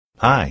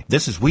Hi,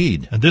 this is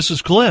Weed. And this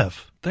is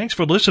Cliff. Thanks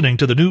for listening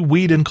to the new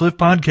Weed and Cliff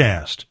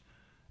podcast.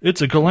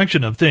 It's a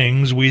collection of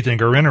things we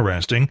think are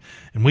interesting,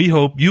 and we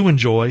hope you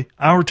enjoy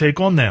our take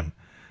on them.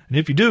 And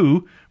if you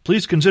do,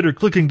 please consider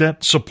clicking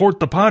that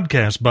support the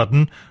podcast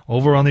button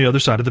over on the other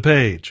side of the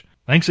page.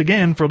 Thanks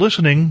again for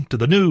listening to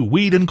the new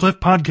Weed and Cliff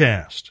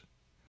podcast.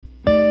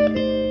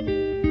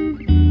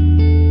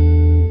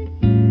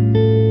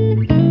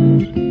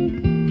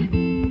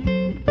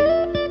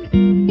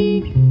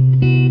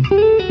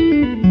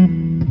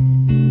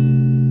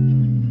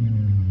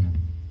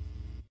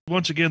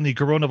 Once again, the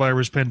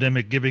coronavirus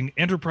pandemic giving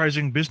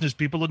enterprising business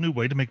people a new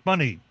way to make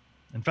money.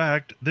 In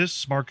fact,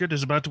 this market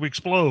is about to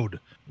explode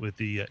with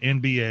the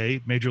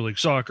NBA, Major League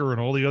Soccer,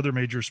 and all the other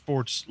major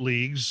sports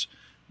leagues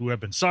who have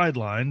been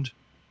sidelined,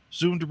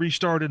 soon to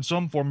restart in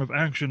some form of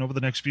action over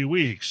the next few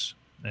weeks.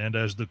 And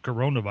as the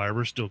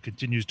coronavirus still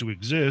continues to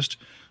exist,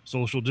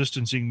 social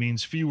distancing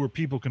means fewer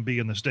people can be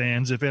in the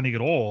stands, if any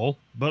at all,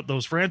 but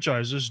those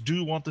franchises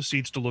do want the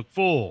seats to look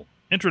full.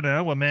 Enter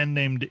now a man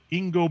named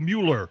Ingo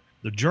Müller.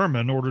 The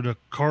German ordered a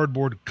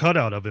cardboard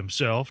cutout of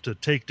himself to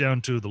take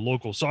down to the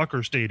local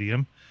soccer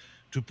stadium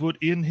to put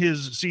in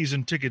his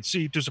season ticket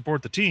seat to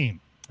support the team.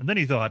 And then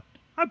he thought,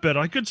 I bet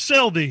I could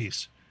sell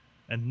these.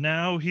 And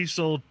now he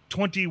sold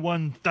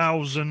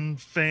 21,000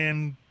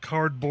 fan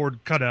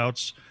cardboard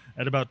cutouts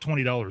at about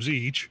 $20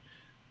 each.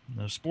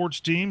 The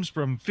sports teams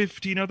from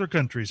 15 other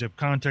countries have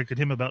contacted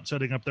him about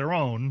setting up their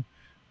own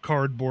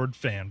cardboard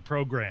fan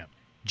program.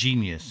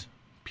 Genius.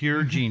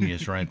 Pure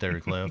genius right there,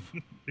 Cliff.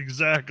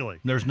 Exactly.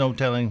 There's no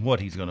telling what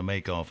he's going to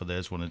make off of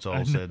this when it's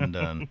all said and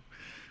done.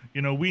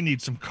 You know, we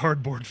need some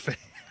cardboard fans.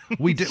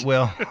 We did,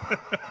 well.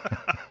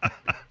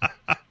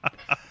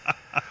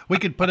 We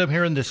could put them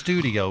here in the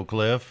studio,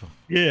 Cliff.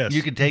 Yes.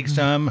 You could take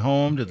some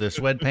home to the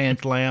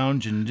Sweatpants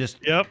Lounge and just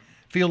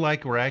feel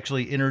like we're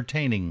actually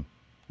entertaining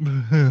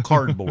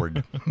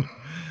cardboard.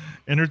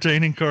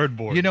 Entertaining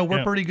cardboard. You know,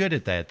 we're pretty good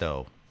at that,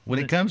 though. When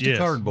it comes to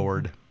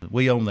cardboard,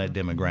 we own that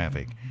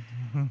demographic.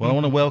 Well, I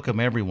want to welcome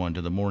everyone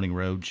to the Morning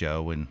Road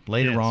Show, and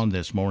later on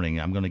this morning,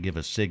 I'm going to give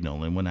a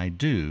signal, and when I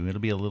do,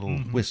 it'll be a little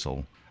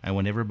whistle. I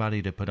want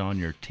everybody to put on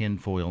your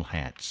tinfoil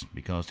hats,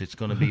 because it's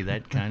going to be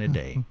that kind of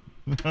day.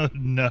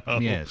 No.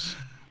 Yes.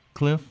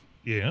 Cliff?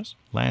 Yes?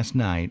 Last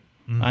night,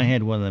 I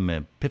had one of them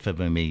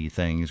epiphany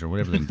things, or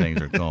whatever them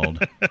things are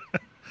called.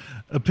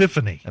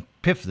 Epiphany.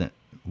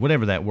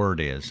 Whatever that word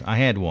is. I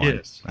had one.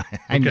 Yes.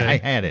 I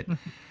had it.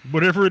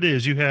 Whatever it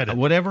is, you had it.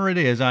 Whatever it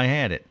is, I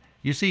had it.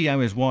 You see, I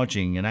was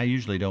watching, and I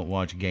usually don't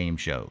watch game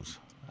shows.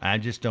 I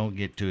just don't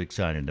get too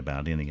excited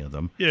about any of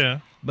them. Yeah.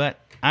 But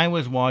I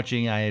was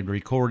watching. I had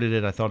recorded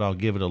it. I thought I'll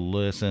give it a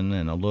listen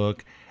and a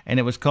look. And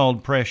it was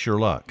called Press Your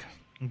Luck.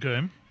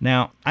 Okay.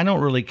 Now, I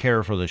don't really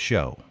care for the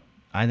show.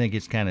 I think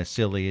it's kind of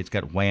silly. It's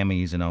got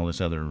whammies and all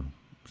this other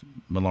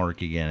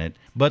malarkey in it.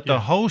 But the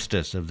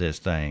hostess of this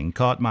thing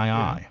caught my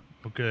eye.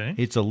 Okay.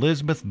 It's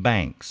Elizabeth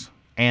Banks.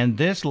 And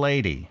this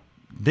lady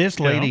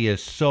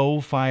is so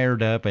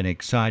fired up and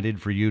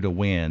excited for you to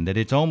win that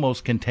it's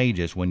almost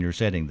contagious when you're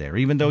sitting there.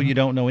 Even though you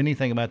don't know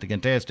anything about the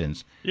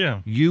contestants,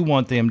 you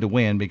want them to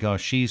win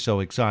because she's so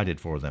excited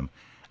for them.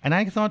 And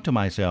I thought to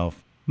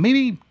myself,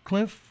 maybe,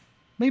 Cliff,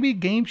 maybe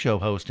game show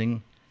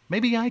hosting,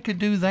 maybe I could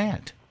do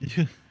that.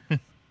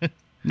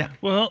 Now,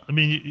 well, I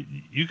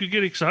mean, you could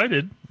get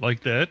excited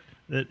like that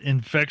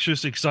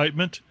infectious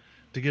excitement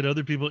to get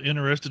other people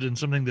interested in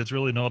something that's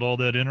really not all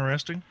that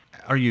interesting.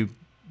 Are you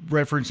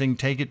referencing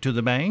Take It to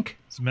the Bank?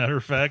 As a matter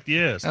of fact,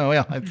 yes. Oh,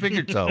 well, I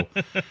figured so.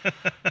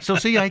 So,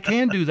 see, I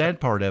can do that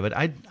part of it.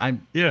 I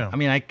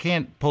mean, I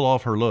can't pull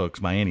off her looks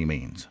by any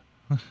means.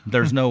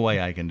 There's no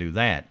way I can do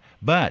that.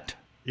 But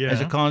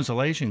as a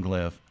consolation,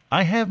 Cliff,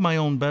 I have my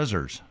own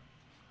buzzers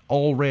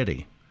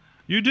already.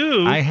 You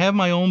do? I have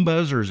my own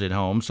buzzers at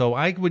home, so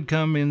I would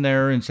come in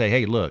there and say,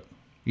 hey, look,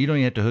 you don't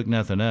even have to hook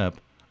nothing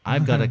up.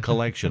 I've got a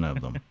collection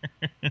of them.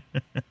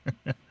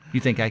 You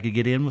think I could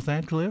get in with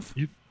that, Cliff?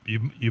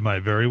 You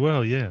might very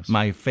well, yes.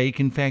 My fake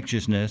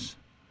infectiousness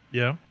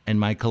and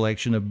my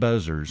collection of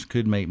buzzers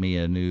could make me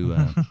a new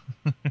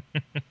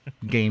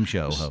game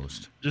show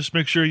host. Just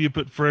make sure you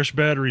put fresh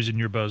batteries in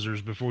your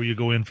buzzers before you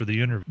go in for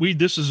the interview.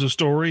 This is a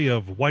story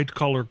of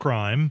white-collar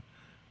crime,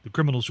 the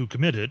criminals who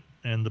commit it,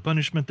 and the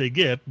punishment they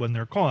get when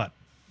they're caught.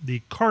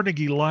 The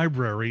Carnegie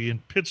Library in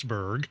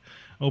Pittsburgh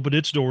opened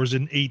its doors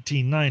in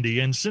 1890,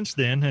 and since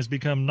then has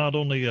become not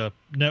only a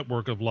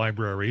network of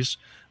libraries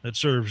that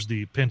serves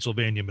the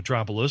Pennsylvania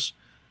metropolis,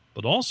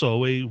 but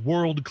also a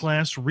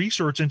world-class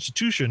research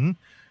institution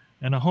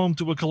and a home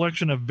to a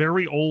collection of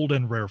very old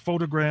and rare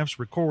photographs,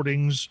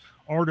 recordings,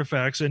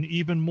 artifacts, and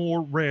even more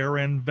rare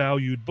and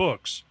valued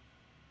books.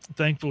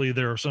 Thankfully,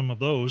 there are some of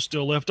those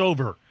still left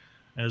over,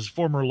 as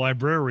former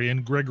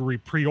librarian Gregory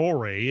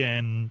Priore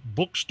and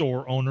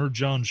bookstore owner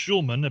John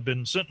Schulman have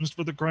been sentenced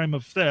for the crime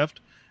of theft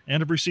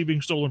and of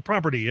receiving stolen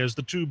property, as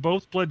the two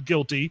both pled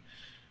guilty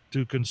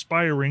to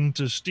conspiring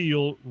to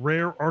steal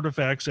rare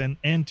artifacts and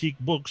antique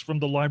books from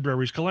the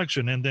library's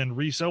collection and then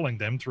reselling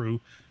them through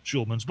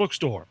Schulman's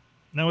bookstore.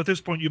 Now, at this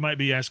point, you might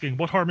be asking,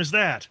 what harm is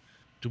that?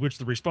 To which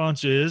the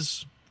response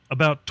is,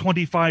 about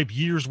 25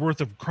 years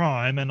worth of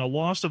crime and a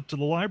loss to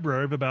the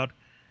library of about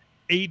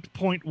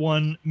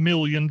 $8.1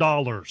 million.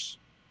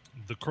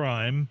 The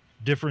crime,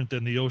 different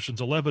than the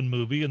Ocean's 11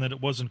 movie, in that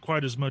it wasn't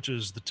quite as much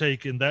as the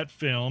take in that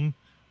film,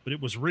 but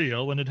it was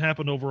real, and it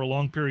happened over a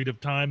long period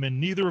of time, and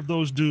neither of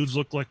those dudes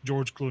look like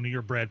George Clooney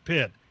or Brad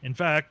Pitt. In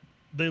fact,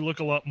 they look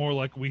a lot more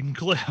like Weed and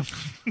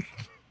Cliff.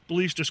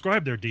 Police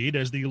described their deed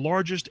as the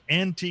largest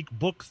antique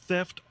book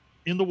theft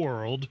in the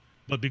world,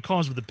 but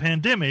because of the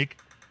pandemic,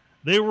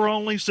 they were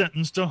only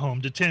sentenced to home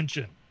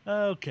detention.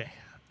 Okay.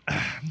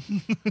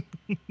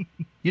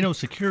 You know,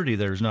 security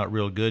there's not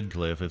real good,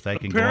 Cliff, if they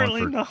can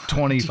Apparently go on for not.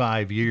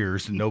 25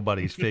 years and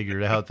nobody's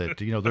figured out that,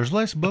 there's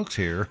less books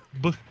here.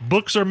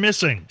 Books are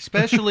missing.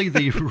 Especially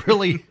the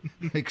really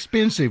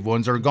expensive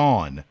ones are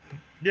gone.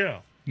 Yeah.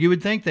 You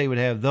would think they would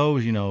have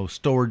those,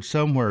 stored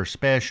somewhere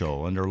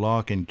special under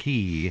lock and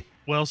key.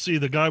 Well, see,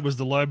 the guy was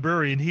the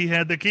librarian. He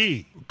had the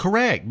key.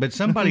 Correct, but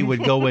somebody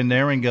would go in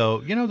there and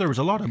go, there was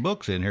a lot of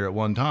books in here at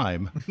one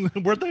time.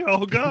 Where'd they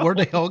all go? Where'd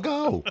they all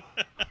go?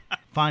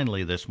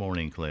 Finally, this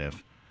morning,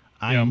 Cliff,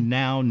 I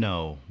now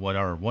know what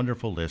our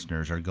wonderful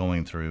listeners are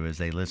going through as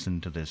they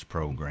listen to this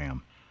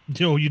program.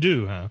 Oh, you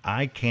do, huh?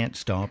 I can't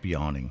stop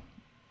yawning,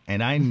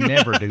 and I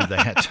never do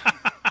that.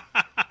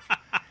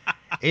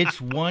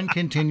 It's one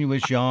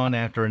continuous yawn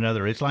after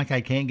another. It's like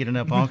I can't get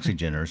enough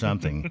oxygen or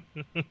something.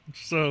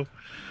 So,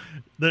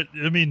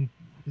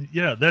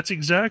 that's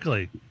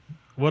exactly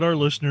what our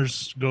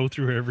listeners go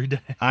through every day.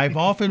 I've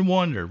often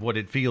wondered what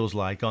it feels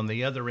like on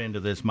the other end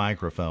of this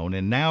microphone,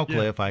 and now,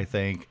 Cliff, I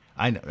think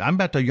I'm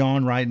about to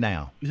yawn right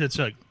now. It's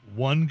like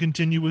one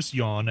continuous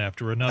yawn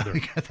after another.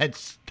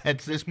 That's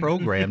this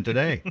program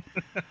today.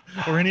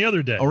 Or any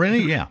other day.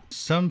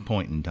 Some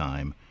point in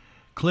time,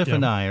 Cliff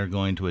and I are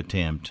going to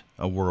attempt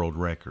a world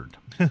record.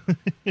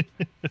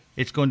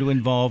 It's going to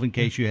involve, in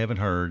case you haven't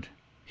heard,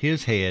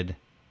 his head,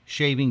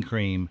 shaving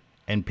cream,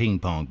 and ping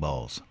pong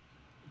balls.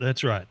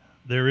 That's right.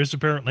 There is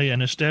apparently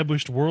an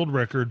established world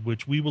record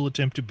which we will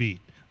attempt to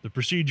beat. The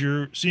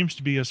procedure seems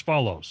to be as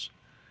follows.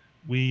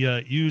 We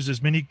use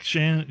as many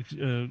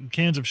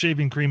cans of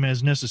shaving cream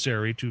as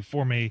necessary to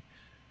form a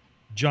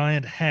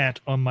giant hat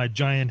on my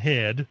giant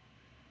head.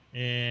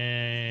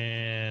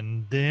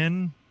 And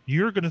then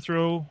you're going to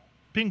throw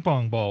ping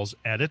pong balls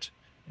at it,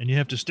 and you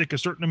have to stick a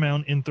certain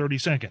amount in 30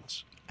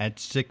 seconds. At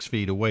 6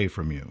 feet away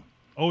from you.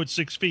 Oh, it's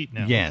 6 feet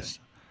now. Yes.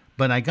 Okay.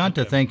 But I got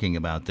to thinking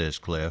about this,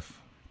 Cliff.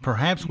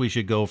 Perhaps we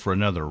should go for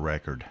another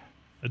record.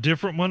 A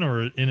different one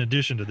or in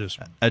addition to this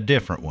one? A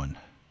different one.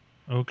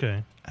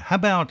 Okay. How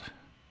about,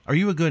 are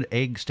you a good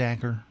egg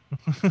stacker?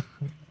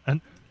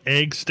 An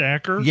egg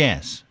stacker?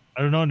 Yes.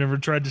 I don't know. I never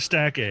tried to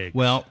stack eggs.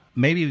 Well,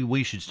 maybe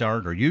we should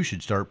start, or you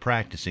should start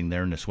practicing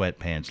there in the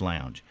Sweatpants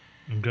Lounge.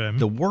 Okay.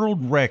 The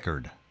world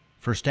record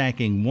for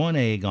stacking one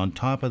egg on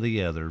top of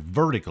the other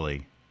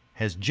vertically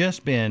has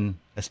just been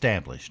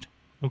established.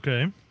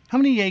 Okay. How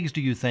many eggs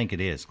do you think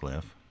it is,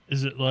 Cliff?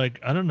 Is it like,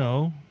 I don't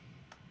know,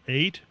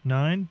 8,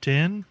 9,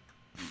 10?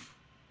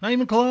 Not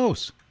even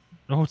close.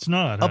 No, it's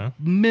not, huh?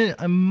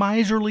 A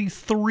miserly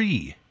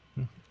 3.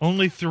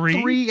 Only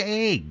 3? 3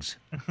 eggs.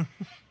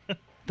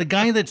 The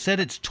guy that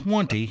said it's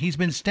 20, he's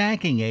been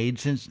stacking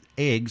eggs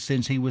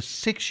since he was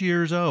 6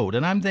 years old.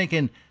 And I'm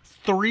thinking,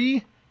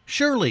 3?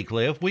 Surely,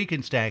 Cliff, we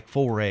can stack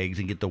 4 eggs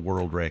and get the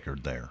world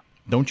record there.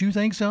 Don't you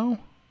think so?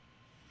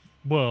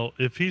 Well,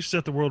 if he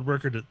set the world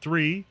record at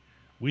 3,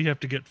 we have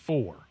to get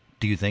 4.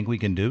 Do you think we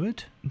can do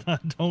it? I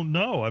don't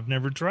know. I've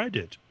never tried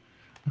it.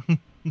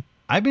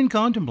 I've been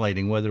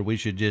contemplating whether we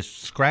should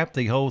just scrap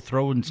the whole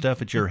throwing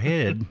stuff at your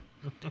head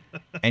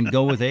and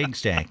go with egg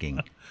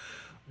stacking.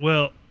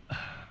 Well,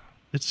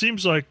 it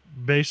seems like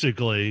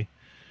basically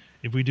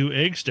if we do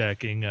egg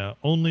stacking,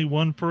 only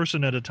one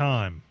person at a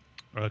time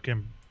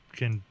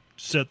can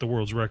set the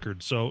world's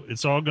record. So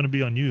it's all going to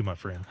be on you, my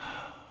friend.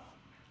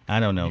 I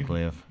don't know,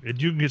 Cliff.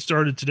 You can get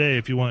started today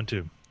if you want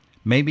to.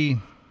 Maybe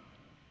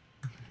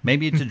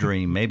it's a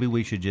dream. Maybe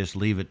we should just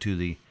leave it to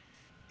the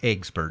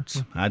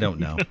experts. I don't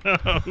know.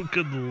 Oh,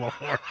 good Lord.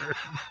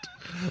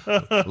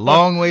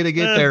 Long way to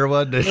get there,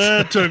 wasn't it?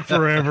 That took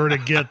forever to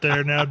get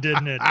there now,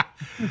 didn't it?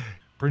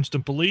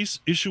 Princeton police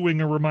issuing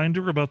a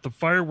reminder about the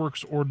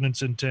fireworks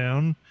ordinance in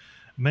town.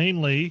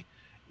 Mainly,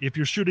 if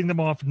you're shooting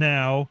them off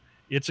now,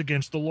 it's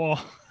against the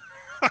law.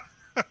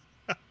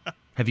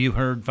 Have you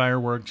heard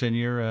fireworks in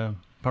your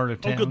part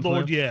of town? Oh, good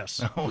Lord, Cliff?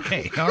 yes.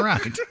 Okay, all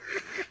right.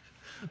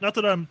 Not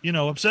that I'm,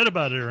 upset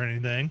about it or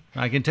anything.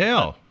 I can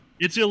tell.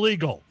 It's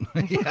illegal.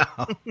 Yeah.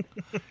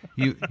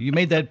 You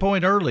made that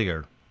point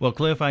earlier. Well,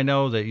 Cliff, I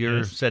know that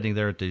you're sitting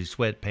there at the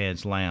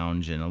Sweatpants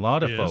Lounge, and a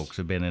lot of folks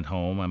have been at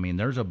home. I mean,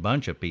 there's a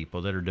bunch of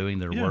people that are doing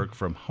their work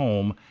from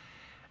home.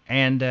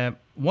 And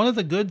one of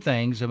the good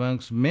things,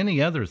 amongst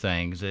many other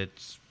things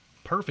that's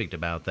perfect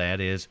about that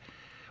is,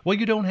 well,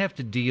 you don't have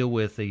to deal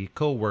with the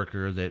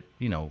coworker that,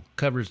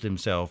 covers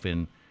himself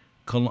in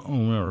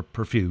cologne or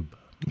perfume.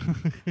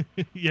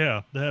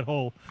 Yeah, that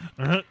whole,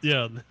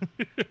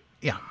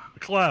 Yeah.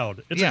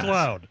 Cloud. It's a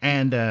cloud.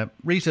 And a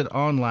recent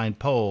online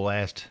poll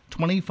asked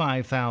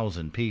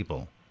 25,000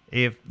 people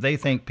if they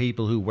think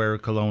people who wear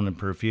cologne and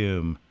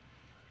perfume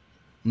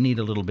need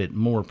a little bit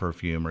more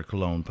perfume or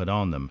cologne put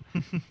on them.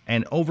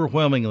 And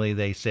overwhelmingly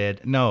they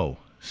said, no,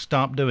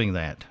 stop doing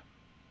that.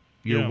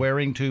 You're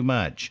wearing too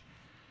much.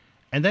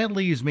 And that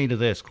leads me to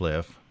this,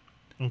 Cliff.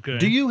 Okay.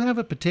 Do you have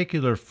a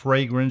particular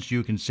fragrance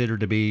you consider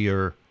to be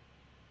your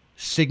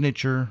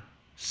signature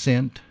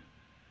scent?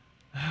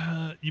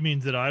 You mean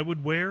that I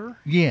would wear?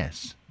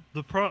 Yes.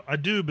 I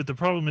do, but the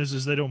problem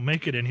is they don't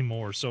make it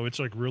anymore, so it's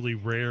like really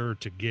rare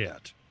to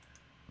get.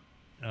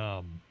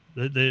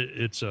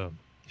 It's a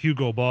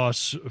Hugo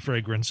Boss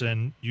fragrance,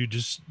 and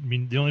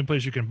the only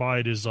place you can buy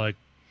it is like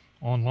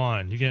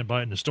online. You can't buy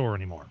it in the store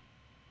anymore.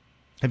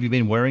 Have you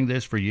been wearing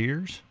this for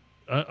years?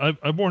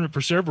 I've worn it for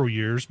several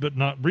years, but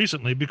not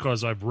recently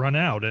because I've run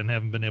out and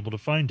haven't been able to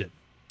find it.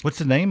 What's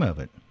the name of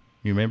it?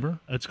 You remember?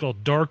 It's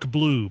called Dark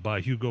Blue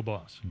by Hugo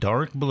Boss.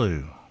 Dark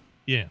Blue.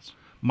 Yes.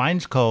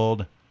 Mine's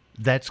called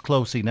That's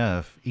Close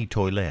Enough,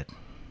 E-Toilette.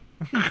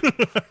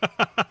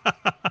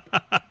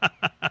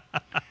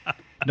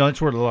 No,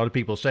 that's what a lot of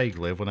people say,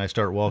 Cliff, when I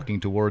start walking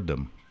toward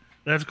them.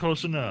 That's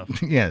close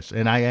enough. Yes,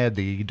 and I add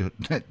the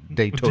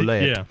de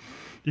toilette. Yeah.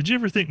 Did you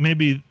ever think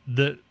maybe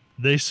that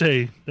they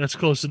say that's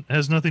close and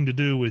has nothing to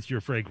do with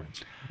your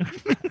fragrance?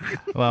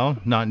 Well,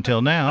 not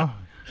until now.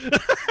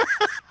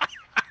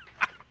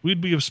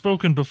 We have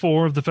spoken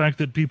before of the fact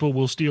that people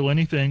will steal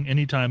anything,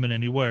 anytime, and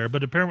anywhere,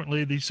 but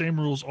apparently these same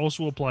rules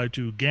also apply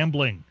to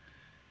gambling.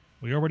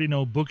 We already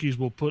know bookies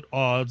will put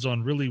odds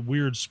on really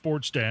weird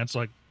sports stats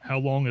like how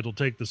long it'll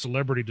take the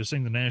celebrity to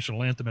sing the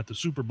national anthem at the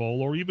Super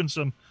Bowl, or even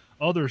some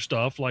other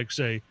stuff like,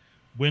 say,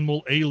 when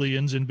will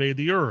aliens invade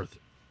the Earth?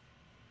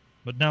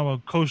 But now a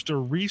Costa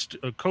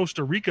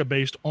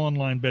Rica-based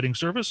online betting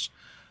service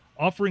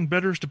offering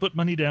bettors to put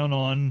money down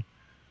on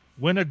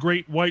when a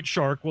great white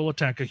shark will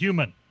attack a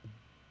human.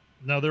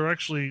 Now, they're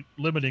actually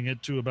limiting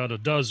it to about a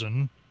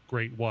dozen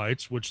great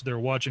whites, which they're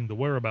watching the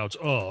whereabouts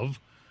of.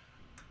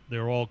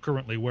 They're all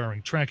currently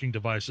wearing tracking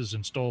devices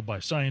installed by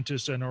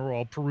scientists and are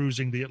all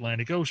perusing the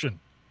Atlantic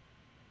Ocean.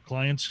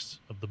 Clients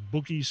of the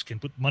bookies can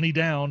put money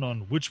down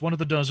on which one of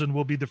the dozen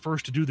will be the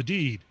first to do the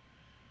deed.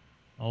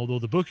 Although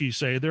the bookies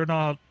say they're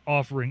not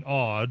offering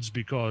odds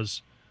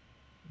because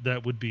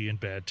that would be in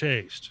bad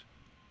taste.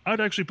 I'd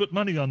actually put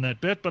money on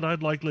that bet, but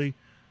I'd likely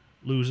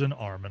lose an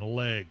arm and a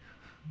leg.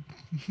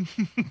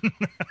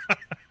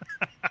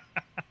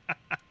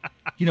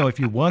 You know, if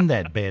you won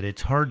that bet,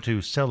 it's hard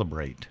to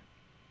celebrate.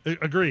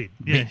 Agreed.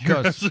 Yeah,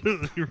 Because, you're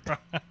absolutely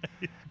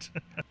right.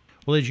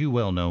 well, as you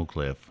well know,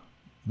 Cliff,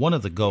 one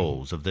of the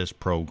goals of this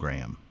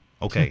program,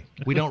 okay,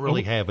 we don't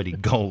really have any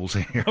goals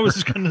here. I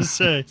was going to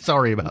say.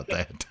 Sorry about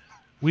that.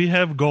 We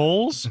have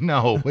goals?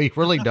 No, we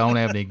really don't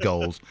have any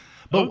goals.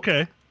 But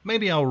okay.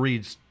 Maybe I'll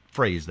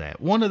rephrase that.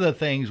 One of the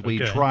things we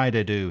try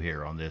to do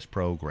here on this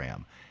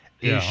program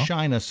is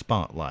shine a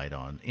spotlight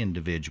on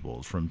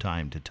individuals from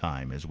time to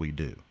time as we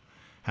do.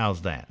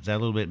 How's that? Is that a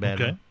little bit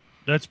better? Okay.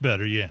 That's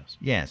better, yes.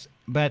 Yes,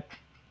 but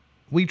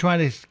we try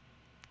to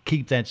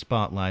keep that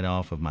spotlight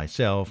off of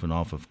myself and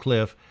off of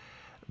Cliff.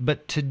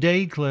 But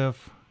today,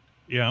 Cliff,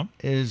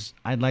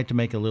 I'd like to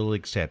make a little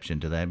exception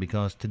to that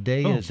because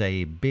today is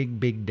a big,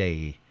 big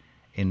day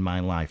in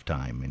my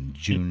lifetime, in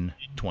June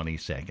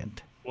 22nd.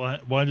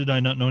 Why did I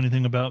not know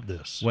anything about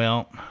this?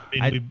 Well,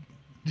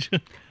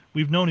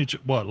 we've known each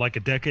like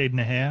a decade and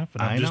a half,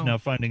 and I'm just know. now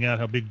finding out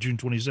how big June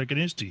 22nd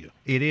is to you.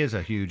 It is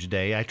a huge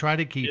day. I try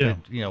to keep it,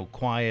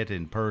 quiet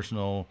and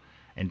personal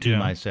and to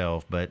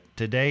myself, but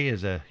today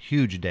is a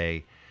huge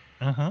day.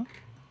 Uh-huh.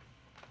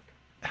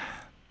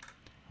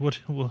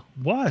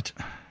 What?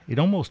 It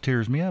almost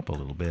tears me up a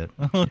little bit.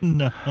 Oh,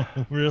 no,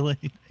 really?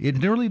 It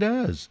really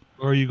does.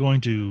 Are you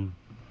going to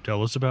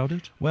tell us about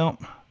it? Well,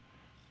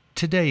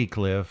 today,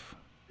 Cliff,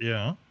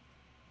 the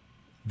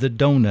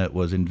donut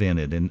was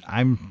invented, and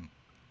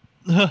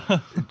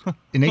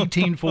in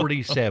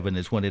 1847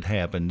 is when it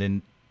happened,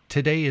 and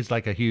today is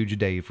like a huge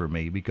day for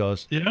me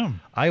because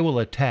I will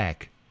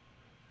attack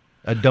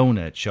a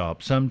donut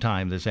shop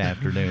sometime this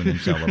afternoon in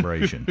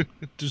celebration.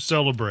 To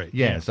celebrate.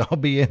 Yes, I'll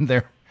be in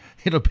there.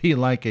 It'll be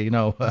like,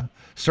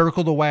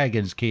 circle the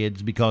wagons,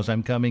 kids, because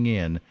I'm coming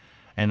in,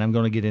 and I'm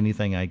going to get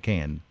anything I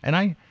can.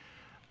 And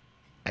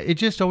it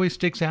just always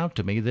sticks out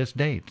to me, this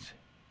date.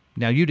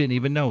 Now, you didn't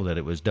even know that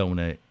it was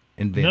Donut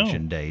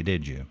Invention Day,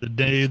 did you? The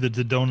day that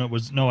the donut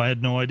was... No, I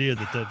had no idea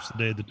that that's the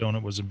day the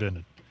donut was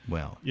invented.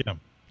 Well,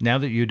 now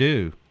that you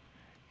do,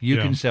 you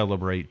can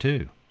celebrate,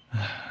 too.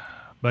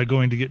 By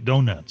going to get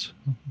donuts.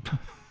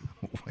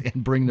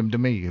 And bring them to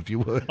me, if you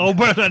would. Oh,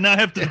 but now I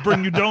have to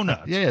bring you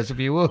donuts. Yes, if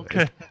you would.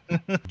 Okay.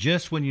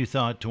 Just when you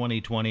thought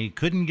 2020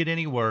 couldn't get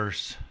any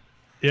worse,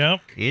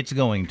 it's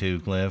going to,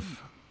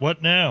 Cliff.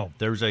 What now?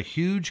 There's a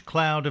huge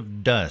cloud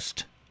of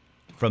dust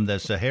from the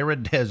Sahara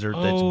Desert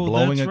that's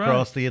blowing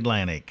across the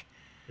Atlantic.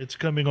 It's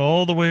coming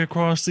all the way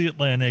across the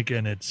Atlantic,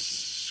 and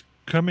it's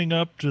coming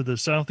up to the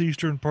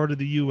southeastern part of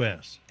the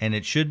U.S. And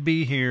it should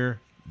be here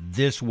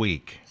this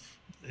week.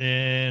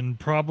 And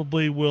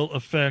probably will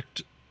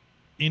affect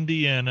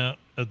Indiana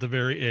at the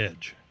very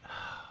edge.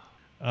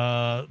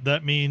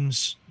 That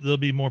means there'll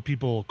be more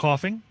people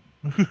coughing.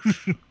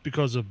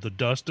 because of the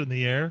dust in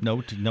the air,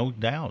 No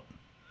doubt.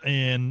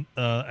 and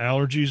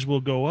allergies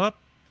will go up.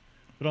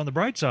 But on the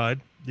bright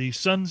side, the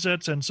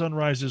sunsets and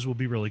sunrises will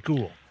be really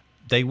cool.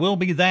 They will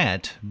be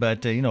that,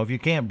 but if you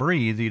can't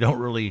breathe, you don't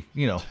really,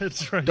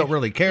 That's right. don't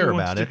really care Who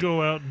wants about to it.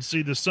 go out and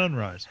see the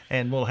sunrise?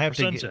 And we'll have Or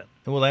to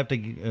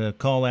sunset.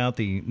 call out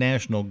the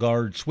National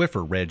Guard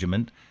Swiffer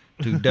Regiment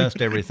to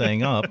dust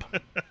everything up.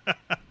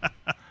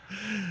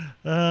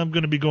 I'm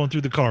going to be going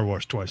through the car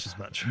wash twice as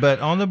much. But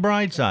on the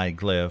bright side,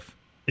 Cliff,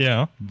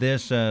 Yeah,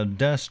 this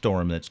dust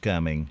storm that's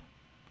coming,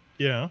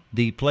 yeah.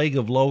 the plague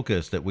of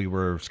locusts that we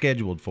were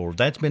scheduled for,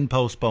 that's been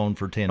postponed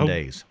for 10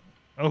 days.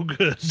 Oh,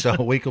 good.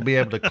 So we will be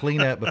able to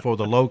clean up before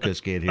the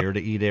locusts get here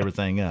to eat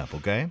everything up,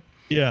 okay?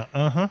 Yeah,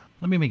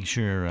 Let me make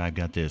sure I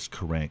got this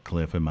correct,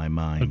 Cliff, in my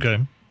mind.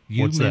 Okay.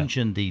 You What's that?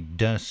 mentioned the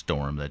dust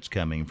storm that's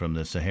coming from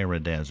the Sahara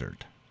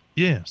Desert.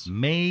 Yes,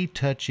 May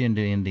touch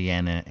into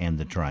Indiana and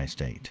the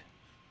tri-state.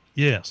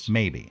 yes,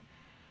 Maybe.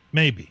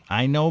 maybe.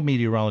 I know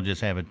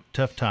meteorologists have a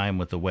tough time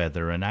with the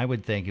weather, and I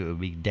would think it would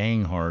be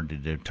dang hard to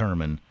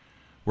determine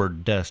where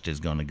dust is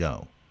going to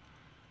go.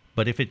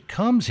 But if it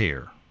comes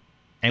here,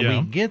 and Yeah.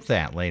 we get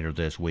that later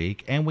this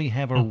week, and we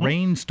have a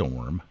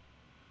rainstorm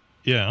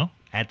Yeah,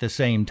 at the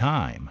same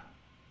time,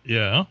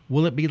 yeah.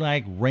 will it be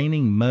like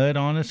raining mud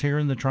on us here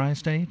in the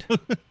tri-state?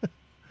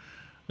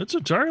 It's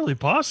entirely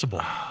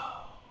possible.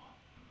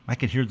 I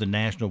can hear the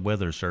National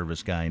Weather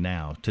Service guy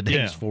now. Today's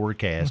Yeah.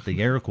 forecast,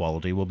 the air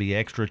quality will be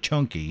extra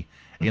chunky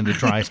in the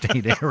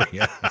tri-state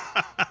area.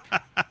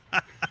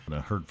 A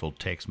hurtful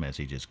text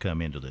message has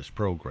come into this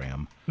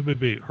program. It would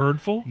be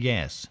hurtful.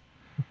 Yes.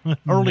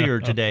 Earlier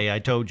today, I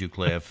told you,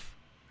 Cliff,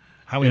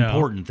 how Yeah.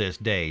 important this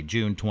day,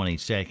 June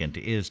 22nd,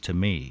 is to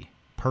me,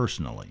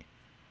 personally,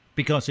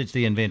 because it's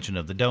the invention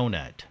of the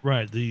donut.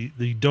 Right. The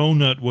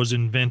donut was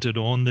invented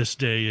on this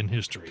day in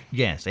history.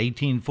 Yes,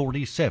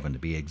 1847 to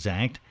be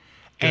exact.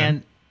 Okay.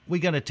 And we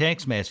got a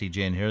text message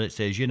in here that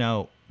says,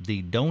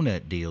 the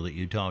donut deal that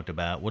you talked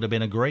about would have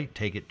been a great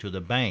take it to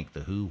the bank,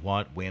 the who,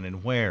 what, when,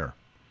 and where.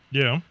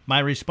 Yeah. My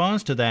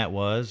response to that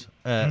was,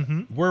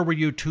 where were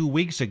you 2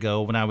 weeks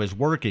ago when I was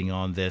working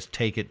on this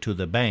take it to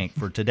the bank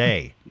for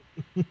today?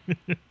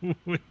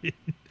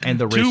 And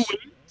the 2 weeks?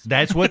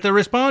 that's what the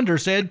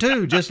responder said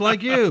too, just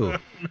like you.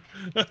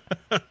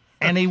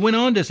 And he went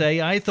on to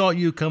say, I thought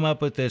you come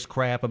up with this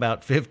crap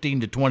about 15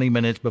 to 20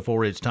 minutes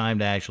before it's time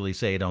to actually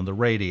say it on the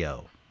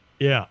radio.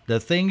 Yeah. The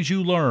things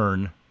you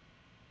learn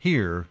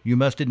here, you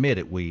must admit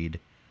it, Weed.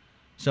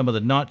 Some of the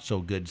not so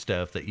good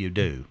stuff that you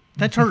do.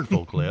 That's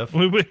hurtful, Cliff.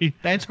 Wait.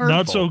 That's hurtful.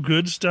 Not so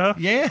good stuff.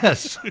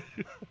 Yes.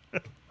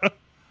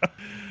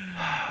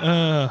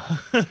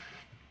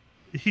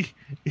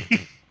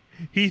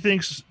 He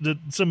thinks that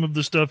some of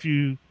the stuff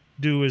you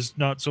do is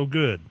not so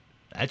good.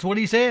 That's what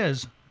he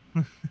says.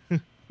 Me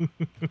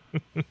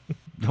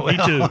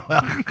Well, too.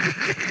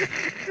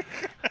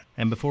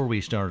 and before we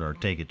start our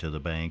Take It to the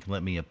Bank,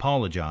 let me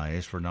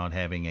apologize for not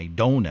having a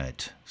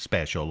donut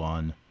special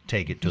on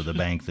Take It to the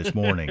Bank this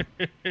morning.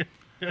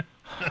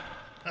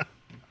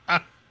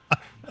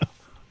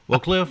 Well,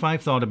 Cliff,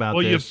 I've thought about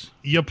Well, this.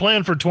 you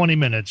planned for 20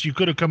 minutes. You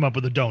could have come up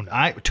with a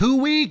donut. 2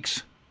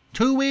 weeks.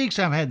 2 weeks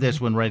I've had this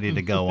one ready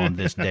to go on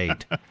this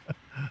date.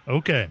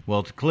 Okay.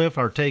 Well, Cliff,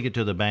 our Take It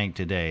to the Bank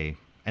today,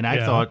 and I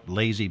Yeah. thought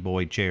Lazy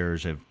Boy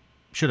chairs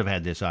should have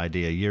had this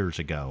idea years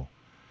ago.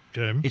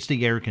 Okay. It's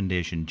the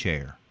air-conditioned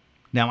chair.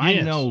 Now, I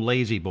Yes. know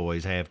Lazy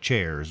Boys have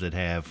chairs that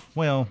have,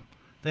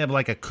 they have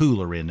like a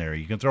cooler in there.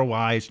 You can throw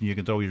ice and you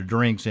can throw your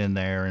drinks in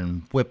there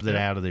and whip it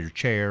out of their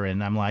chair.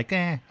 And I'm like,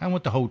 I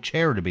want the whole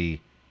chair to be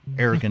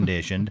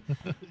air-conditioned.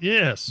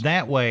 Yes.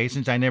 That way,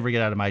 since I never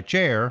get out of my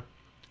chair,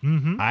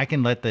 I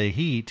can let the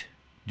heat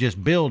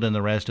just build in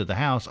the rest of the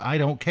house. I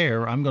don't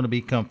care. I'm going to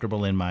be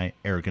comfortable in my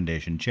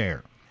air-conditioned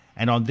chair.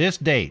 And on this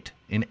date,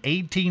 in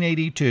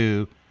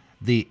 1882,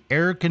 the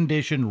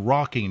air-conditioned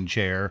rocking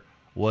chair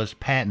was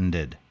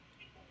patented.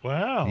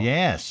 Wow.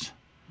 Yes.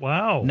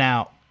 Wow.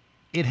 Now,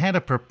 it had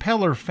a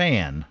propeller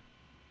fan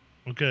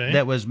Okay.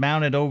 that was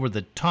mounted over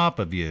the top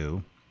of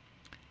you,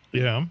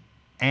 Yeah.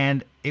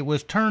 and it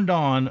was turned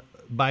on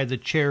by the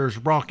chair's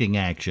rocking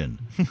action.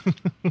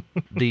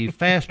 The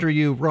faster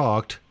you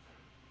rocked,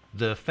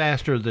 the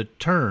faster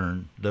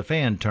the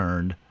fan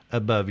turned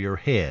above your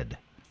head,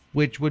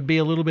 which would be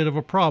a little bit of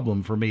a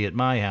problem for me at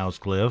my house,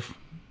 Cliff.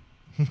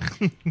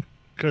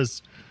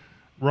 Because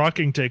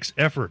rocking takes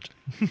effort.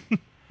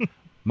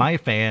 My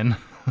fan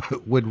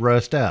would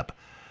rust up.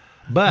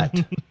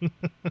 But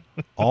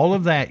all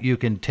of that you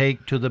can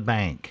take to the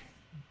bank.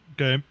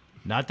 Okay.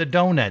 Not the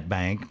donut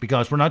bank,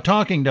 because we're not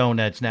talking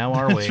donuts now,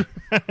 are we?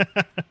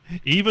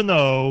 Even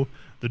though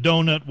the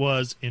donut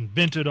was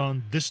invented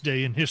on this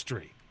day in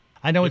history.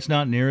 I know it's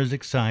not near as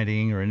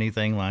exciting or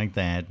anything like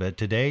that, but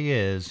today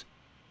is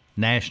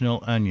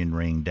National Onion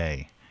Ring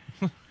Day.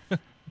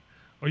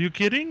 Are you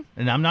kidding?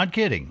 And I'm not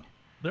kidding.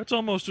 That's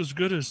almost as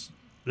good as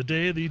the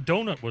day the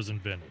donut was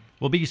invented.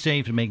 Well, be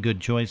safe and make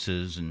good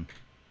choices. And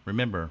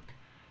remember,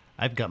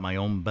 I've got my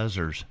own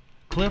buzzers.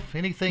 Cliff,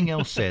 anything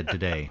else said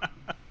today?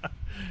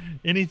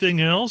 Anything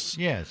else?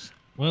 Yes.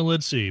 Well,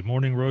 let's see.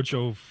 Morning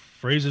Roadshow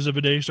Phrases of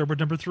the day start with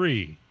number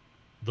 3.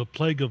 The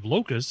plague of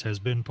locusts has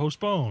been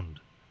postponed.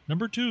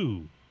 Number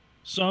 2.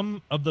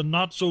 Some of the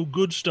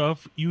not-so-good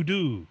stuff you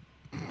do.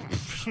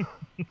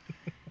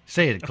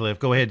 Say it, Cliff.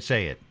 Go ahead,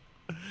 say it.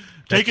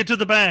 Take it to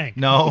the bank.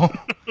 No,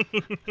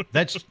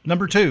 that's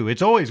number 2.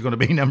 It's always going to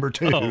be number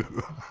 2. Oh,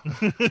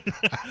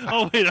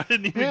 oh wait, I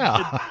didn't even.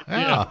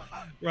 Yeah.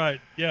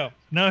 Right. Yeah.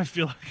 Now I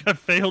feel like I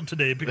failed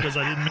today because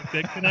I didn't make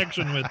that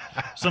connection with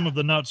some of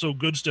the not so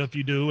good stuff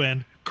you do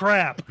and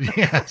crap.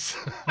 Yes.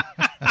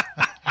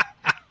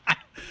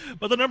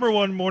 But the number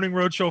 1 Morning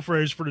Roadshow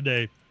phrase for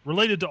today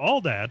related to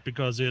all that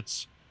because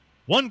it's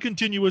one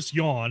continuous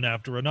yawn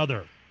after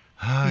another.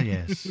 Ah,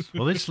 yes.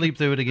 Well, let's sleep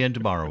through it again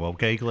tomorrow,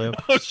 okay, Cliff?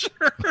 Oh,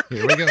 sure.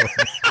 Here we go.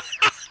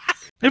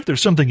 If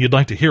there's something you'd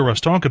like to hear us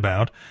talk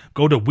about,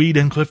 go to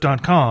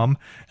weedandcliff.com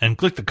and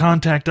click the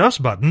Contact Us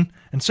button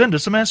and send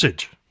us a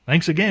message.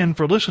 Thanks again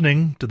for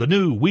listening to the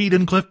new Weed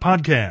and Cliff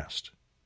podcast.